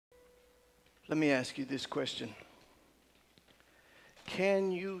Let me ask you this question.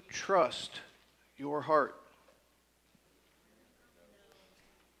 Can you trust your heart?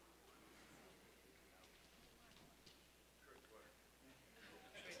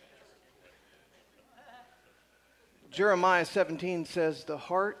 Jeremiah 17 says, the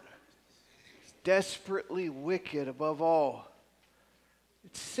heart is desperately wicked above all.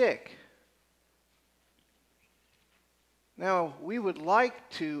 It's sick. Now, we would like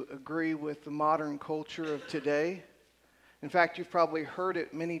to agree with the modern culture of today. In fact, you've probably heard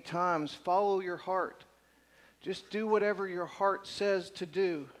it many times. Follow your heart. Just do whatever your heart says to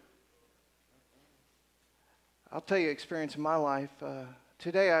do. I'll tell you an experience in my life.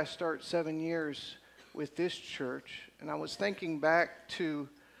 Today I start 7 years with this church, and I was thinking back to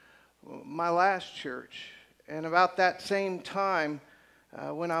my last church. And about that same time,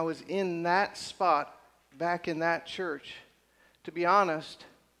 when I was in that spot, back in that church, to be honest,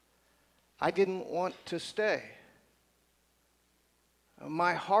 I didn't want to stay.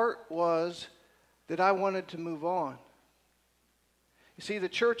 My heart was that I wanted to move on. You see, the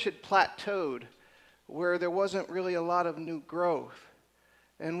church had plateaued where there wasn't really a lot of new growth.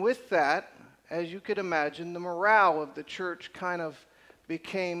 And with that, as you could imagine, the morale of the church kind of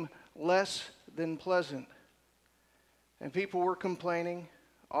became less than pleasant. And people were complaining,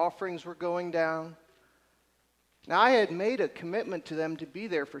 offerings were going down. Now, I had made a commitment to them to be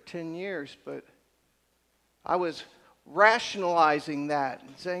there for 10 years, but I was rationalizing that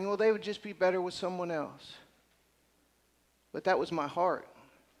and saying, well, they would just be better with someone else. But that was my heart.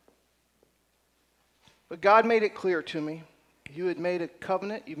 But God made it clear to me. You had made a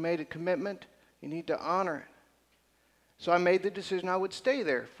covenant, you made a commitment, you need to honor it. So I made the decision I would stay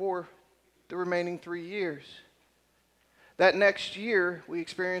there for the remaining 3 years. That next year, we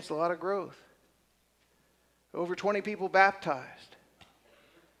experienced a lot of growth. Over 20 people baptized.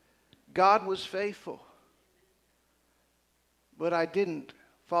 God was faithful. But I didn't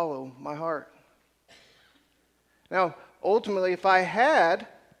follow my heart. Now, ultimately, if I had,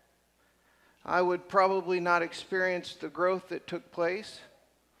 I would probably not experience the growth that took place.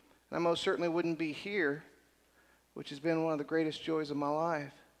 I most certainly wouldn't be here, which has been one of the greatest joys of my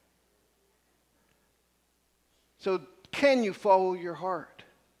life. So, can you follow your heart?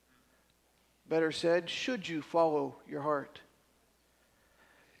 Better said, should you follow your heart?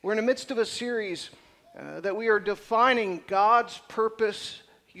 We're in the midst of a series that we are defining God's purpose,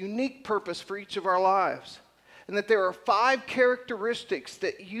 unique purpose for each of our lives. And that there are 5 characteristics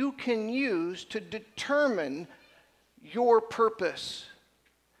that you can use to determine your purpose.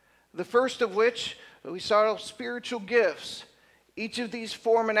 The first of which, we saw spiritual gifts. Each of these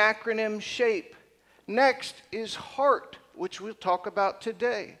form an acronym shape. Next is heart, which we'll talk about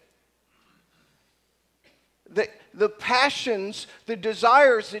today. The passions, the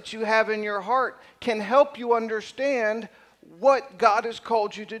desires that you have in your heart can help you understand what God has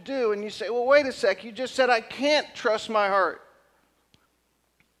called you to do. And you say, well, wait a sec, you just said I can't trust my heart.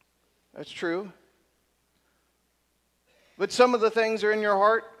 That's true. But some of the things that are in your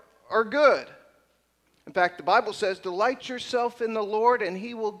heart are good. In fact, the Bible says, delight yourself in the Lord and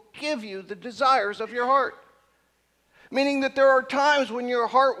He will give you the desires of your heart. Meaning that there are times when your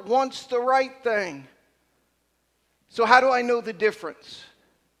heart wants the right thing. So how do I know the difference?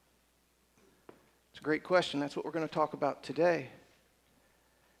 It's a great question. That's what we're going to talk about today.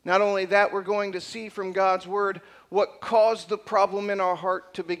 Not only that, we're going to see from God's Word what caused the problem in our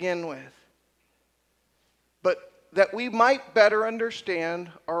heart to begin with. But that we might better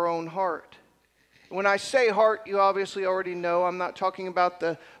understand our own heart. When I say heart, you obviously already know I'm not talking about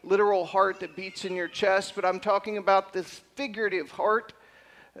the literal heart that beats in your chest, but I'm talking about this figurative heart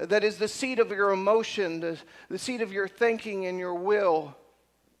that is the seat of your emotion, the seat of your thinking and your will.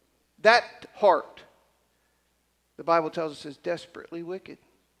 That heart, the Bible tells us, is desperately wicked.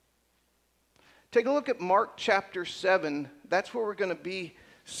 Take a look at Mark chapter 7. That's where we're going to be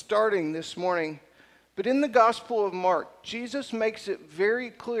starting this morning. But in the Gospel of Mark, Jesus makes it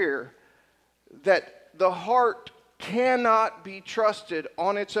very clear that the heart cannot be trusted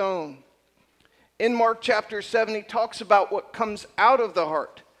on its own. In Mark chapter 7, he talks about what comes out of the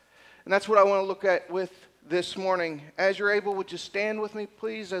heart. And that's what I want to look at with this morning. As you're able, would you stand with me,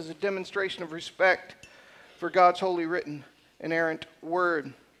 please, as a demonstration of respect for God's holy written, inerrant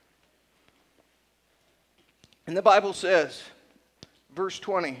word. And the Bible says, verse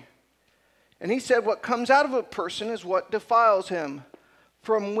 20, and he said, what comes out of a person is what defiles him.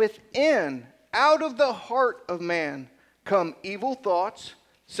 From within, out of the heart of man, come evil thoughts,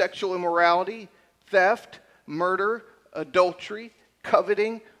 sexual immorality, theft, murder, adultery,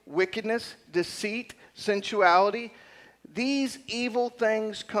 coveting, wickedness, deceit, sensuality. These evil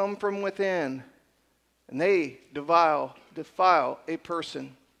things come from within, and they defile a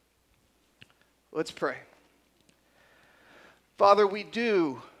person. Let's pray. Father, we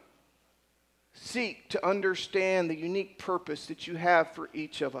do seek to understand the unique purpose that you have for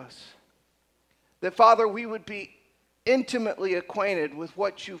each of us. That, Father, we would be intimately acquainted with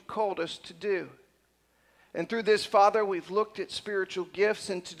what you've called us to do. And through this, Father, we've looked at spiritual gifts,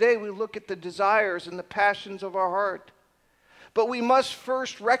 and today we look at the desires and the passions of our heart. But we must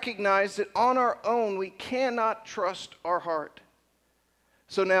first recognize that on our own we cannot trust our heart.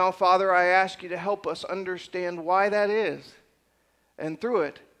 So now, Father, I ask you to help us understand why that is, and through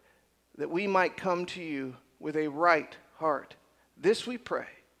it, that we might come to you with a right heart. This we pray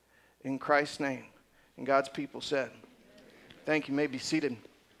in Christ's name. And God's people said, thank you. You may be seated.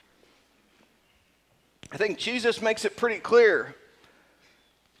 I think Jesus makes it pretty clear.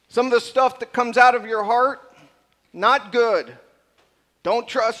 Some of the stuff that comes out of your heart, not good. Don't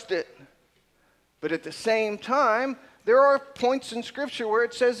trust it. But at the same time, there are points in Scripture where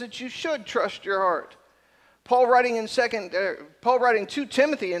it says that you should trust your heart. Paul writing to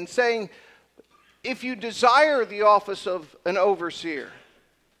Timothy and saying, if you desire the office of an overseer,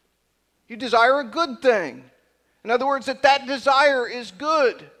 you desire a good thing. In other words, that desire is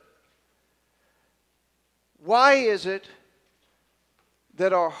good. Why is it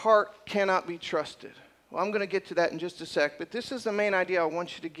that our heart cannot be trusted? Well, I'm going to get to that in just a sec, but this is the main idea I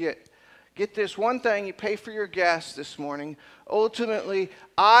want you to get. Get this one thing, you pay for your gas this morning. Ultimately,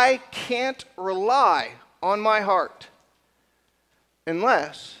 I can't rely on my heart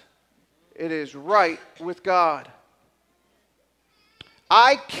unless it is right with God.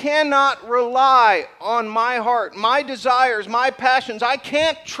 I cannot rely on my heart, my desires, my passions. I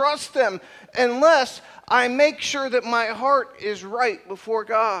can't trust them unless I make sure that my heart is right before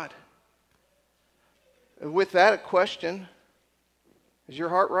God. With that, a question. Is your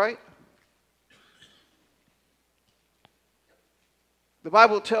heart right? The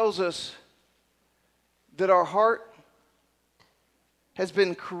Bible tells us that our heart has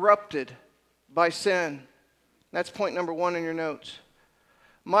been corrupted by sin. That's point number 1 in your notes.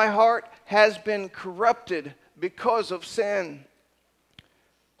 My heart has been corrupted because of sin.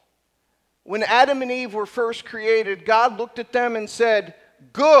 When Adam and Eve were first created, God looked at them and said,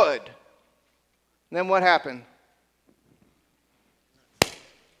 good. And then what happened?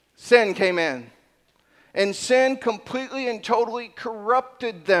 Sin came in. And sin completely and totally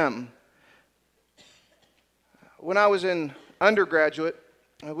corrupted them. When I was in undergraduate,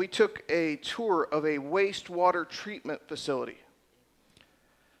 we took a tour of a wastewater treatment facility.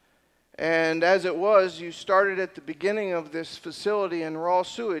 And as it was, you started at the beginning of this facility and raw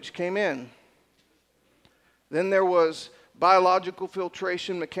sewage came in. Then there was biological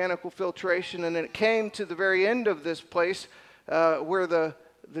filtration, mechanical filtration, and it came to the very end of this place where the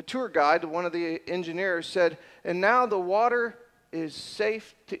tour guide, one of the engineers, said, and now the water is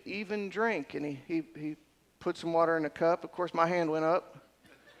safe to even drink. And he put some water in a cup. Of course, my hand went up.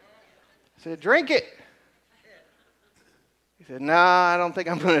 I said, drink it. He said, nah, I don't think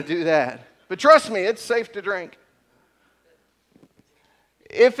I'm going to do that. But trust me, it's safe to drink.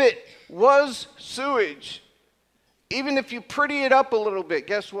 If it was sewage, even if you pretty it up a little bit,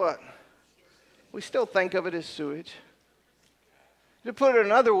 guess what? We still think of it as sewage. To put it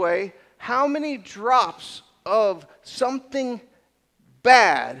another way, how many drops of something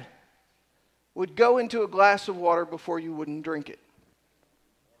bad would go into a glass of water before you wouldn't drink it?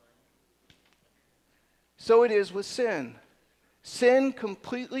 So it is with sin. Sin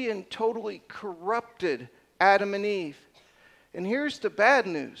completely and totally corrupted Adam and Eve. And here's the bad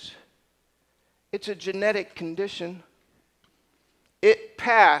news. It's a genetic condition. It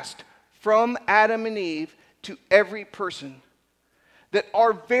passed from Adam and Eve to every person. That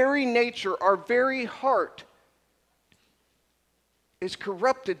our very nature, our very heart is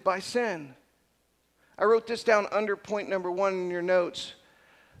corrupted by sin. I wrote this down under point number 1 in your notes.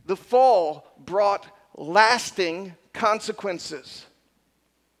 The fall brought lasting consequences.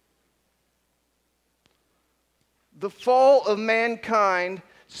 The fall of mankind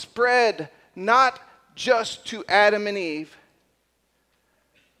spread not just to Adam and Eve,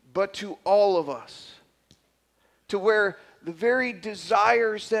 but to all of us. To where the very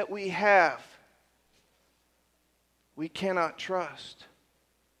desires that we have, we cannot trust.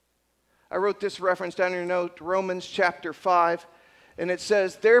 I wrote this reference down in your note, Romans chapter 5, and it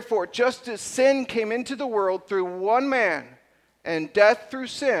says, therefore, just as sin came into the world through one man, and death through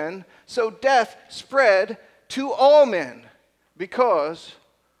sin, so death spread to all men, because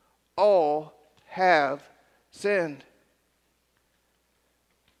all have sinned.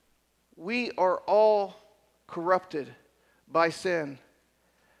 We are all corrupted. by sin,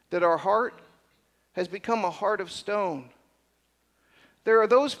 that our heart has become a heart of stone. There are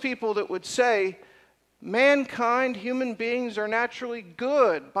those people that would say mankind, human beings, are naturally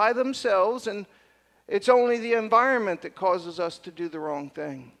good by themselves, and it's only the environment that causes us to do the wrong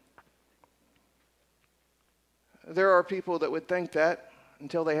thing. There are people that would think that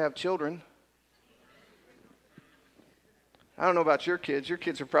until they have children. I don't know about your kids. Your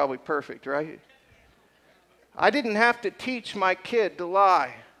kids are probably perfect, right? I didn't have to teach my kid to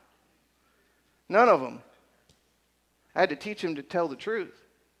lie. None of them. I had to teach him to tell the truth.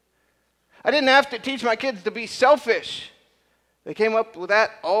 I didn't have to teach my kids to be selfish. They came up with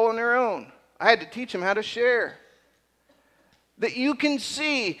that all on their own. I had to teach them how to share. That you can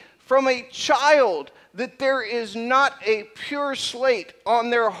see from a child that there is not a pure slate on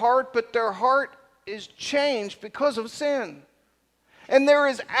their heart, but their heart is changed because of sin. And there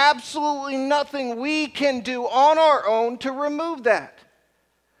is absolutely nothing we can do on our own to remove that.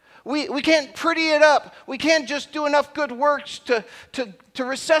 We can't pretty it up. We can't just do enough good works to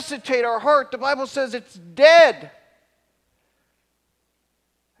resuscitate our heart. The Bible says it's dead.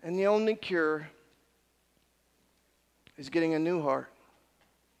 And the only cure is getting a new heart.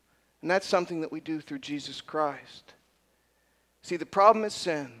 And that's something that we do through Jesus Christ. See, the problem is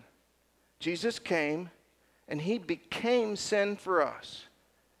sin. Jesus came and he became sin for us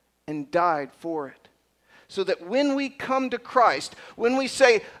and died for it. So that when we come to Christ, when we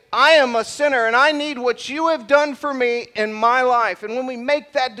say, I am a sinner and I need what you have done for me in my life, and when we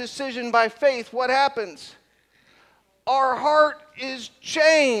make that decision by faith, what happens? Our heart is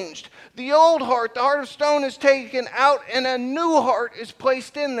changed. The old heart, the heart of stone, is taken out and a new heart is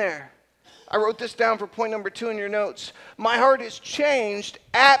placed in there. I wrote this down for point number 2 in your notes. My heart is changed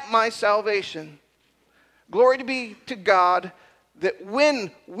at my salvation. Glory to be to God that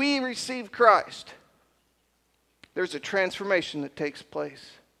when we receive Christ, there's a transformation that takes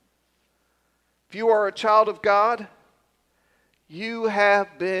place. If you are a child of God, you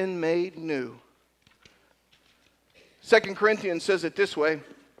have been made new. 2 Corinthians says it this way.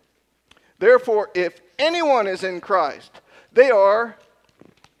 Therefore, if anyone is in Christ, they are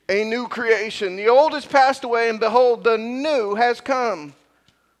a new creation. The old has passed away, and behold, the new has come.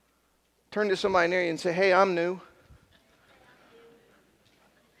 Turn to somebody near you and say, hey, I'm new.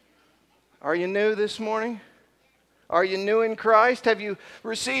 Are you new this morning? Are you new in Christ? Have you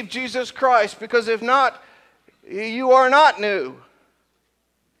received Jesus Christ? Because if not, you are not new.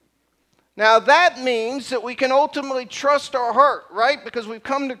 Now that means that we can ultimately trust our heart, right? Because we've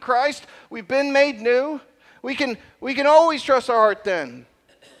come to Christ, we've been made new. We can always trust our heart then.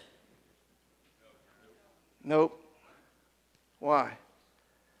 Nope. Why?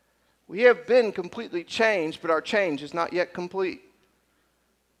 We have been completely changed, but our change is not yet complete.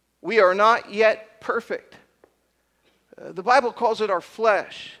 We are not yet perfect. The Bible calls it our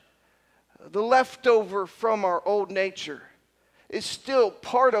flesh. The leftover from our old nature is still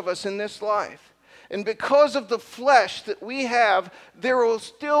part of us in this life. And because of the flesh that we have, there will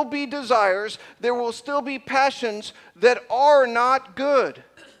still be desires, there will still be passions that are not good.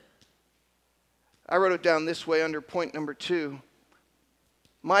 I wrote it down this way under point number 2.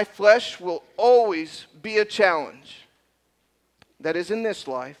 My flesh will always be a challenge. That is in this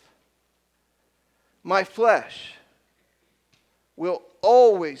life. My flesh will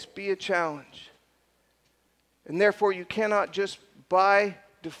always be a challenge. And therefore you cannot just by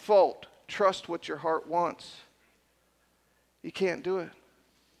default trust what your heart wants. You can't do it.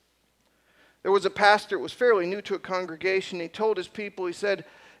 There was a pastor that was fairly new to a congregation. He told his people, he said,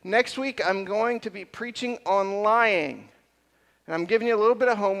 next week I'm going to be preaching on lying. And I'm giving you a little bit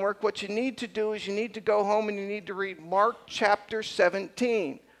of homework. What you need to do is you need to go home and you need to read Mark chapter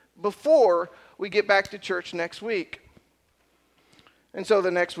 17 before we get back to church next week. And so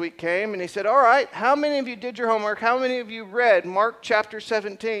the next week came and he said, all right, how many of you did your homework? How many of you read Mark chapter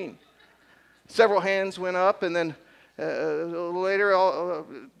 17? Several hands went up, and then a little later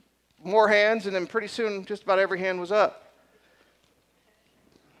more hands, and then pretty soon just about every hand was up.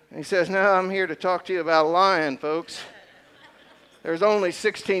 And he says, no, I'm here to talk to you about lying, folks. There's only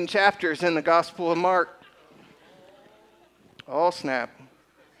 16 chapters in the Gospel of Mark. Oh, snap.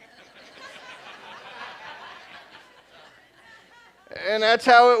 And that's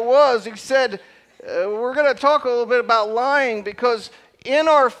how it was. He said, we're going to talk a little bit about lying because in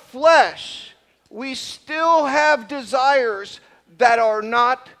our flesh, we still have desires that are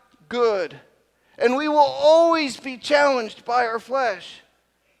not good. And we will always be challenged by our flesh.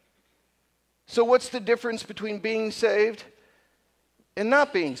 So what's the difference between being saved and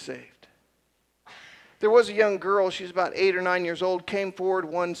not being saved? There was a young girl, she's about 8 or 9 years old, came forward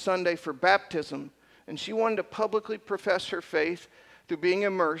one Sunday for baptism. and she wanted to publicly profess her faith through being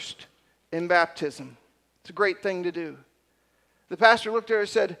immersed in baptism. It's a great thing to do. The pastor looked at her and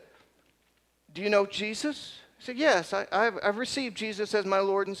said, "Do you know Jesus?" I said, "Yes, I've received Jesus as my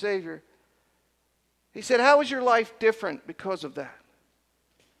Lord and Savior." He said, "How is your life different because of that?"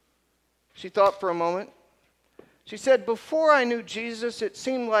 She thought for a moment. She said, "Before I knew Jesus, it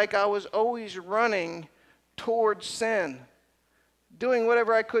seemed like I was always running towards sin, doing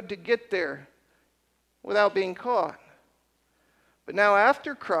whatever I could to get there without being caught. But now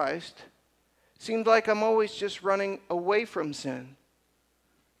after Christ, it seems like I'm always just running away from sin.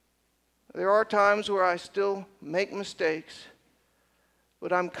 There are times where I still make mistakes,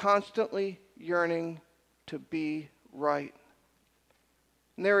 but I'm constantly yearning to be right."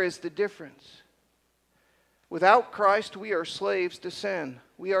 And there is the difference. Without Christ, we are slaves to sin.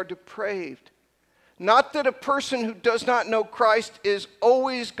 We are depraved. Not that a person who does not know Christ is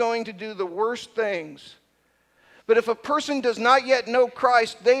always going to do the worst things. But if a person does not yet know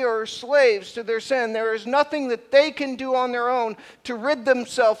Christ, they are slaves to their sin. There is nothing that they can do on their own to rid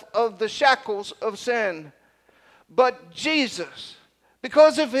themselves of the shackles of sin. But Jesus,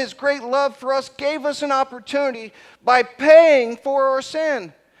 because of his great love for us, gave us an opportunity by paying for our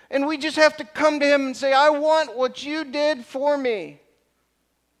sin. And we just have to come to him and say, "I want what you did for me."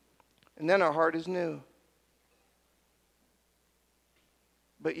 And then our heart is new.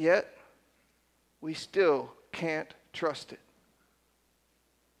 But yet, we still can't trust it.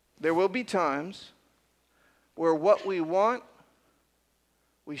 There will be times where what we want,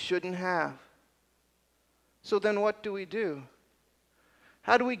 we shouldn't have. So then what do?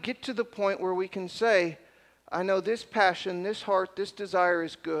 How do we get to the point where we can say, "I know this passion, this heart, this desire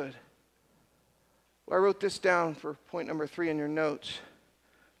is good"? Well, I wrote this down for point number 3 in your notes.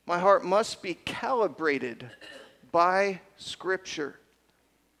 My heart must be calibrated by Scripture.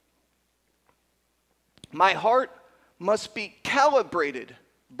 My heart must be calibrated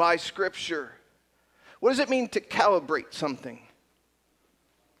by Scripture. What does it mean to calibrate something?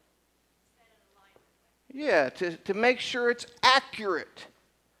 Yeah, to make sure it's accurate.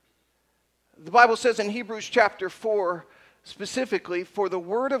 The Bible says in Hebrews chapter 4 specifically, "For the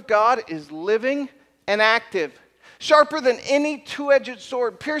Word of God is living and active, sharper than any two-edged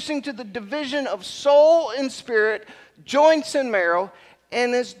sword, piercing to the division of soul and spirit, joints and marrow,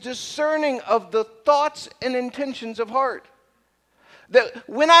 and is discerning of the thoughts and intentions of heart." That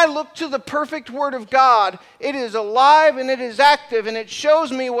when I look to the perfect Word of God, it is alive and it is active, and it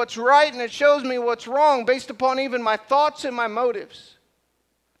shows me what's right and it shows me what's wrong based upon even my thoughts and my motives.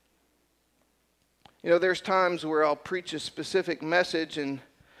 You know, there's times where I'll preach a specific message and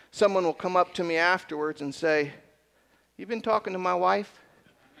someone will come up to me afterwards and say, "You've been talking to my wife?"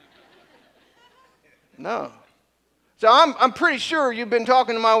 No. So I'm pretty sure you've been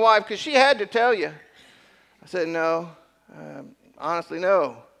talking to my wife because she had to tell you. I said, "No, honestly,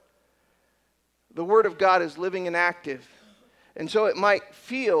 no." The Word of God is living and active. And so it might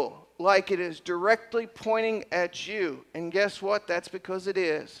feel like it is directly pointing at you. And guess what? That's because it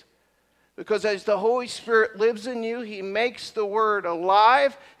is. Because as the Holy Spirit lives in you, he makes the Word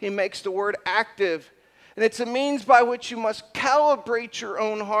alive. He makes the Word active. And it's a means by which you must calibrate your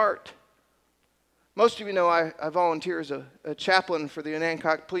own heart. Most of you know I volunteer as a chaplain for the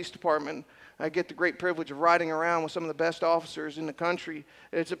Onancock Police Department. I get the great privilege of riding around with some of the best officers in the country.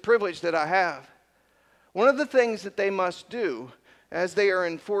 It's a privilege that I have. One of the things that they must do as they are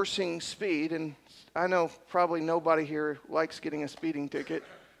enforcing speed, and I know probably nobody here likes getting a speeding ticket.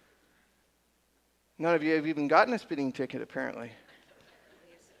 None of you have even gotten a speeding ticket, apparently.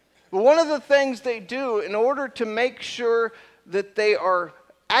 But one of the things they do in order to make sure that they are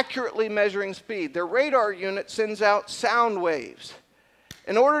accurately measuring speed, their radar unit sends out sound waves.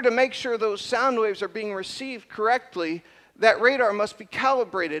 In order to make sure those sound waves are being received correctly, that radar must be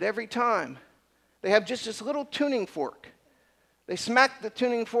calibrated every time. They have just this little tuning fork. They smack the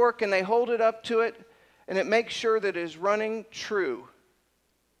tuning fork and they hold it up to it, and it makes sure that it is running true.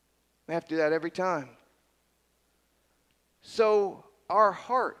 They have to do that every time. So our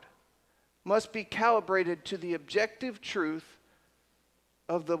heart must be calibrated to the objective truth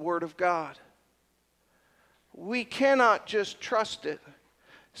of the Word of God. We cannot just trust it.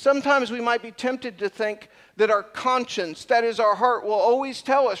 Sometimes we might be tempted to think that our conscience, that is our heart, will always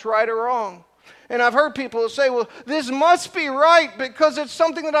tell us right or wrong. And I've heard people say, "Well, this must be right because it's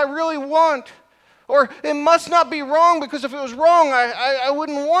something that I really want." Or it must not be wrong because if it was wrong, I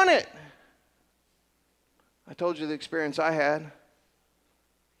wouldn't want it. I told you the experience I had.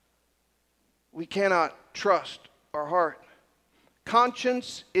 We cannot trust our heart.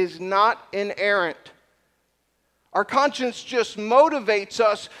 Conscience is not inerrant. Our conscience just motivates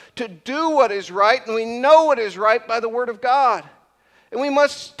us to do what is right, and we know what is right by the Word of God. And we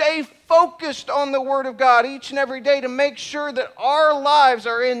must stay focused on the Word of God each and every day to make sure that our lives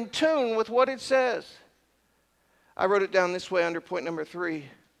are in tune with what it says. I wrote it down this way under point number 3.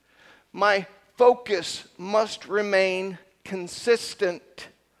 My focus must remain consistent.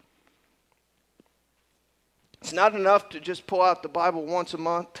 It's not enough to just pull out the Bible once a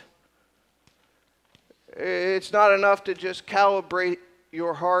month. It's not enough to just calibrate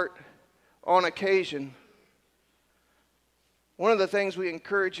your heart on occasion. One of the things we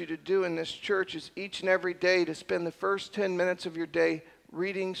encourage you to do in this church is each and every day to spend the first 10 minutes of your day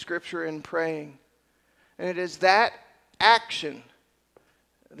reading Scripture and praying. And it is that action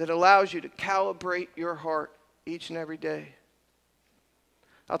that allows you to calibrate your heart each and every day.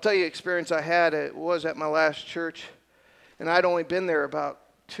 I'll tell you an experience I had. It was at my last church, and I'd only been there about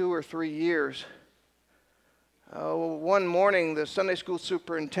 2 or 3 years. One morning, the Sunday school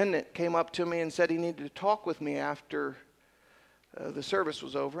superintendent came up to me and said he needed to talk with me after the service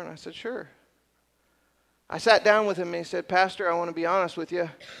was over, and I said, sure. I sat down with him, and he said, Pastor, I want to be honest with you.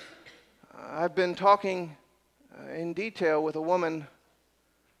 I've been talking in detail with a woman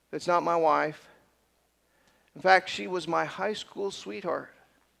that's not my wife. In fact, she was my high school sweetheart.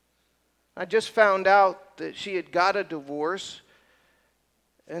 I just found out that she had got a divorce,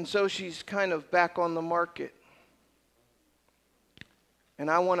 and so she's kind of back on the market. And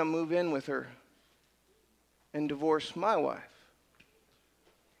I want to move in with her and divorce my wife.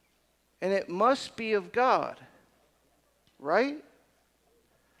 And it must be of God, right?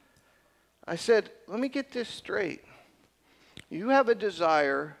 I said, let me get this straight. You have a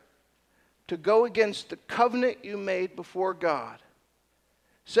desire to go against the covenant you made before God,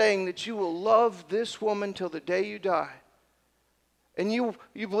 saying that you will love this woman till the day you die. And you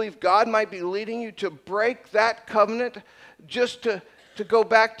believe God might be leading you to break that covenant just to go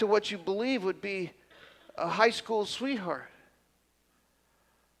back to what you believe would be a high school sweetheart.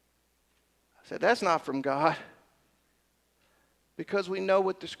 I said, that's not from God. Because we know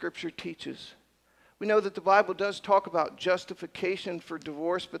what the Scripture teaches. We know that the Bible does talk about justification for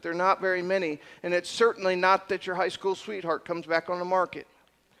divorce, but there are not very many. And it's certainly not that your high school sweetheart comes back on the market.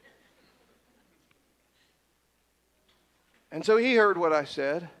 And so he heard what I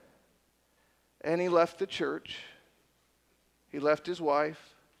said, and he left the church. He left his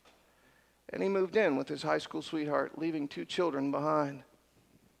wife, and he moved in with his high school sweetheart, leaving 2 children behind.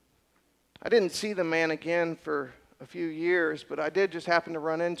 I didn't see the man again for a few years, but I did just happen to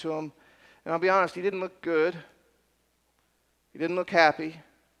run into him. And I'll be honest, he didn't look good. He didn't look happy.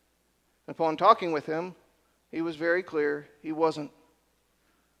 Upon talking with him, he was very clear he wasn't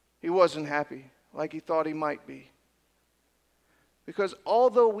happy like he thought he might be. Because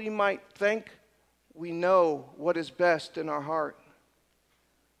although we might think we know what is best in our heart,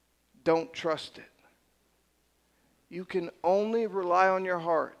 don't trust it. You can only rely on your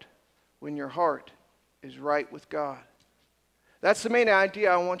heart when your heart is right with God. That's the main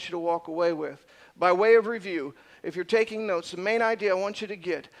idea I want you to walk away with. By way of review, if you're taking notes, the main idea I want you to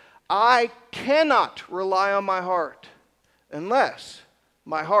get, I cannot rely on my heart unless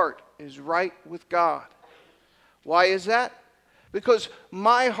my heart is right with God. Why is that? Because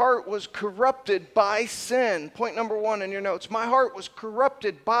my heart was corrupted by sin. Point number 1 in your notes. My heart was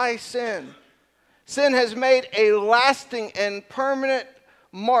corrupted by sin. Sin has made a lasting and permanent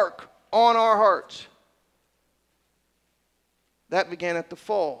mark on our hearts. That began at the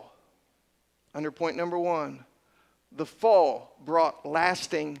fall. Under point number 1, the fall brought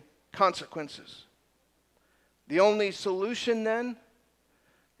lasting consequences. The only solution then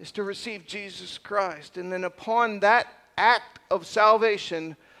is to receive Jesus Christ. And then upon that act of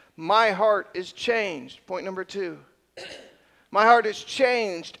salvation, my heart is changed. Point number 2. My heart is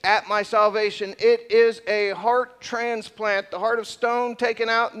changed at my salvation. It is a heart transplant. The heart of stone taken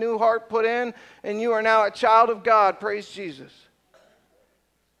out, new heart put in, and you are now a child of God. Praise Jesus.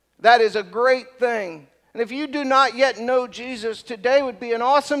 That is a great thing. And if you do not yet know Jesus, today would be an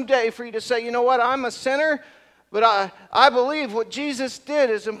awesome day for you to say, you know what, I'm a sinner, but I believe what Jesus did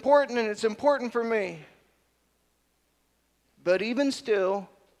is important, and it's important for me. But even still,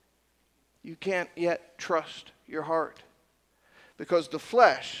 you can't yet trust your heart. Because the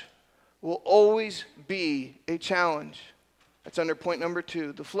flesh will always be a challenge. That's under point number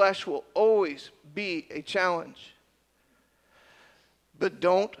 2. The flesh will always be a challenge. But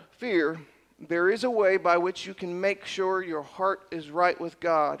don't fear. There is a way by which you can make sure your heart is right with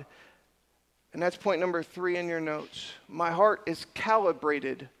God. And that's point number 3 in your notes. My heart is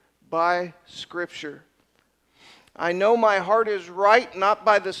calibrated by Scripture. I know my heart is right, not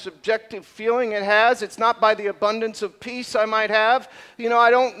by the subjective feeling it has. It's not by the abundance of peace I might have. I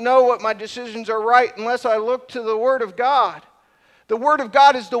don't know what my decisions are right unless I look to the Word of God. The Word of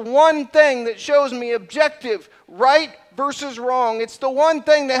God is the one thing that shows me objective, right versus wrong. It's the one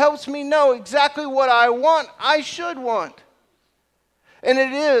thing that helps me know exactly what I should want. And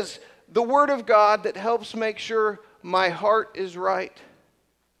it is the Word of God that helps make sure my heart is right.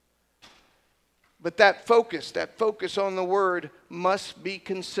 But that focus on the Word must be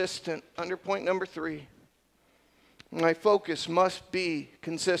consistent. Under point number 3, my focus must be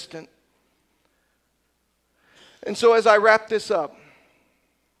consistent. And so as I wrap this up,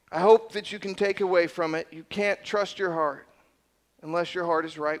 I hope that you can take away from it, you can't trust your heart unless your heart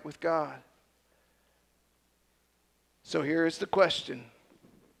is right with God. So here is the question.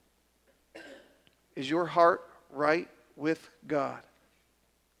 Is your heart right with God?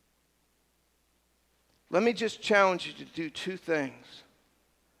 Let me just challenge you to do 2 things.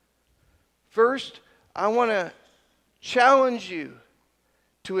 First, I want to challenge you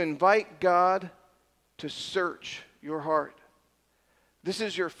to invite God to search your heart. This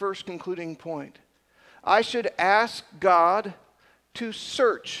is your first concluding point. I should ask God to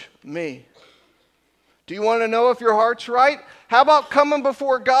search me. Do you want to know if your heart's right? How about coming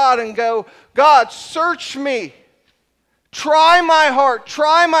before God and go, God, search me. Try my heart,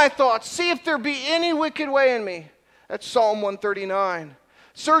 try my thoughts, see if there be any wicked way in me. That's Psalm 139.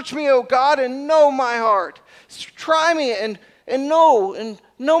 Search me, O God, and know my heart. Try me and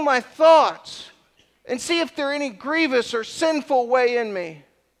know my thoughts. And see if there any grievous or sinful way in me.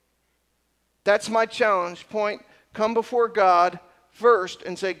 That's my challenge point. Come before God first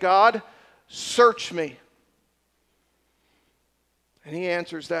and say, God, search me. And He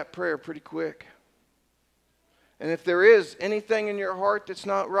answers that prayer pretty quick. And if there is anything in your heart that's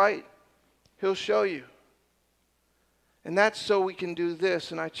not right, He'll show you. And that's so we can do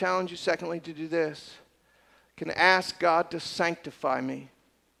this. And I challenge you, secondly, to do this. Can ask God to sanctify me,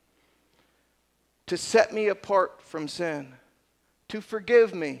 to set me apart from sin, to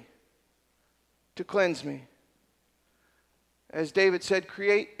forgive me, to cleanse me. As David said,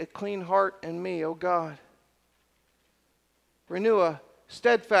 create a clean heart in me, O God. Renew a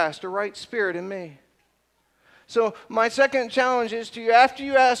steadfast, a right spirit in me. So my second challenge is to you, after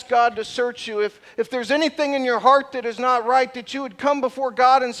you ask God to search you, if there's anything in your heart that is not right, that you would come before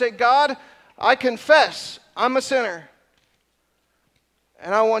God and say, God, I confess I'm a sinner.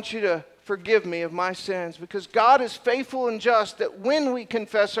 And I want you to forgive me of my sins, because God is faithful and just that when we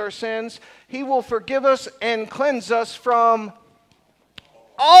confess our sins, He will forgive us and cleanse us from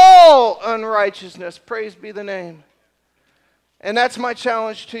all unrighteousness. Praise be the name. And that's my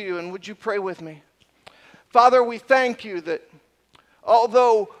challenge to you. And would you pray with me? Father, we thank you that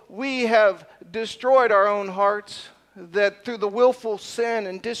although we have destroyed our own hearts, that through the willful sin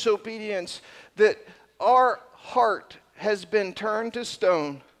and disobedience, that our heart has been turned to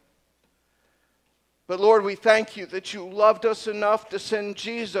stone. But Lord, we thank you that you loved us enough to send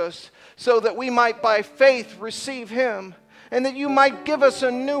Jesus so that we might by faith receive Him and that you might give us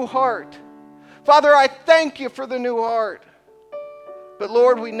a new heart. Father, I thank you for the new heart. But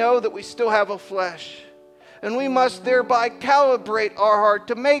Lord, we know that we still have a flesh. And we must thereby calibrate our heart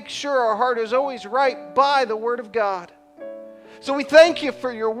to make sure our heart is always right by the Word of God. So we thank you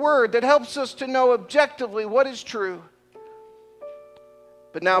for your Word that helps us to know objectively what is true.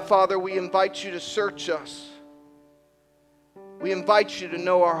 But now, Father, we invite you to search us. We invite you to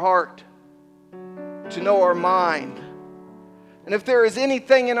know our heart, to know our mind. And if there is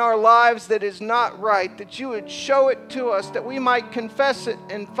anything in our lives that is not right, that you would show it to us, that we might confess it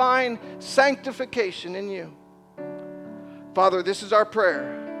and find sanctification in you. Father, this is our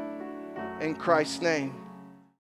prayer in Christ's name.